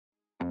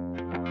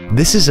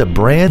This is a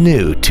brand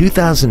new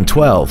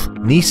 2012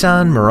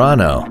 Nissan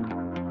Murano.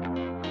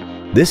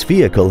 This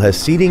vehicle has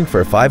seating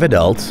for 5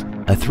 adults,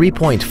 a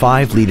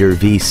 3.5-liter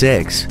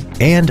V6,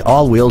 and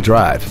all-wheel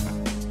drive.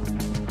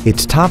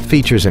 Its top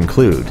features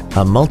include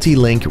a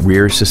multi-link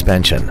rear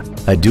suspension,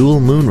 a dual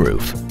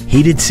moonroof,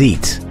 heated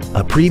seats,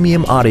 a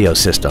premium audio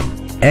system,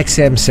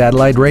 XM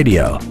satellite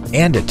radio,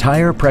 and a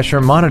tire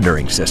pressure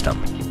monitoring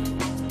system.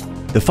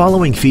 The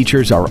following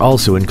features are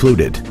also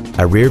included: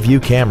 a rear-view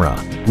camera,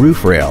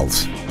 roof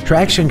rails,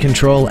 traction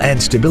control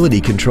and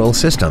stability control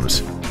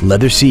systems,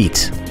 leather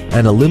seats,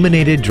 an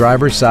illuminated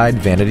driver's side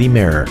vanity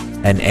mirror,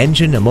 an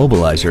engine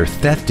immobilizer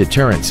theft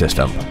deterrent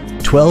system,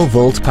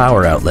 12-volt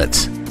power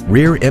outlets,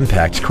 rear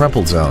impact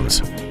crumple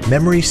zones,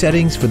 memory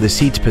settings for the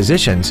seat's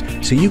positions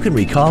so you can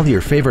recall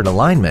your favorite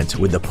alignments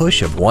with the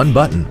push of one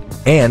button,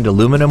 and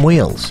aluminum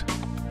wheels.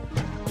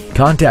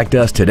 Contact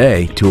us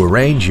today to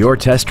arrange your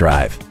test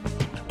drive.